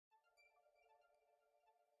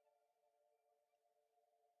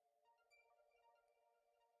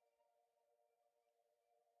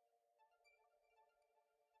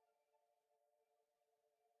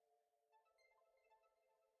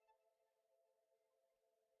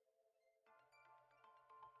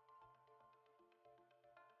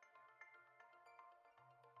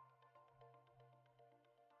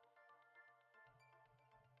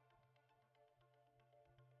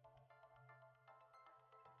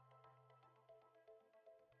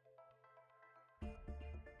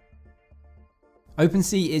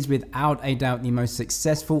Opensea is without a doubt the most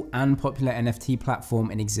successful and popular NFT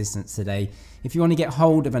platform in existence today. If you want to get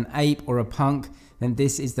hold of an ape or a punk, then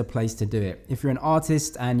this is the place to do it. If you're an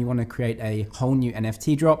artist and you want to create a whole new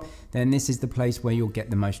NFT drop, then this is the place where you'll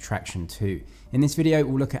get the most traction too. In this video,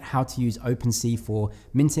 we'll look at how to use Opensea for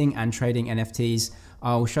minting and trading NFTs.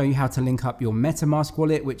 I'll show you how to link up your metamask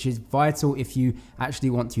wallet, which is vital if you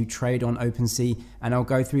actually want to trade on Opensea. And I'll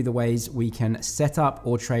go through the ways we can set up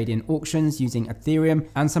or trade in auctions using Ethereum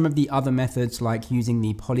and some of the other methods like using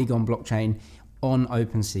the Polygon blockchain on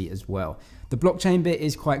Opensea as well. The blockchain bit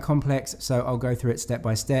is quite complex, so I'll go through it step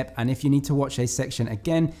by step. And if you need to watch a section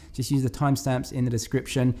again, just use the timestamps in the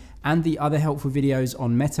description and the other helpful videos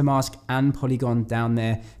on MetaMask and Polygon down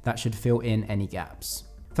there that should fill in any gaps.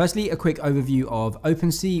 Firstly, a quick overview of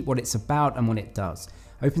Opensea, what it's about and what it does.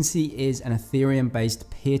 Opensea is an Ethereum-based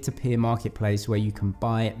peer-to-peer marketplace where you can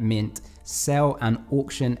buy, mint, sell and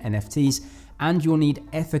auction NFTs, and you'll need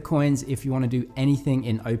Ether coins if you want to do anything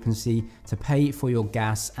in Opensea to pay for your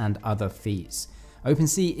gas and other fees.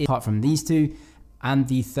 Opensea is, apart from these two, and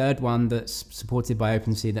the third one that's supported by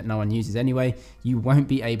Opensea that no one uses anyway, you won't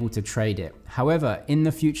be able to trade it. However, in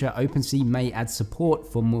the future, Opensea may add support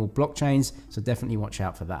for more blockchains, so definitely watch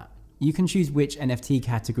out for that. You can choose which NFT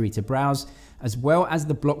category to browse, as well as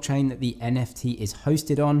the blockchain that the NFT is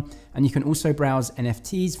hosted on, and you can also browse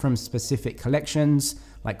NFTs from specific collections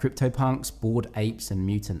like CryptoPunks, Bored Apes, and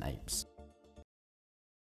Mutant Apes.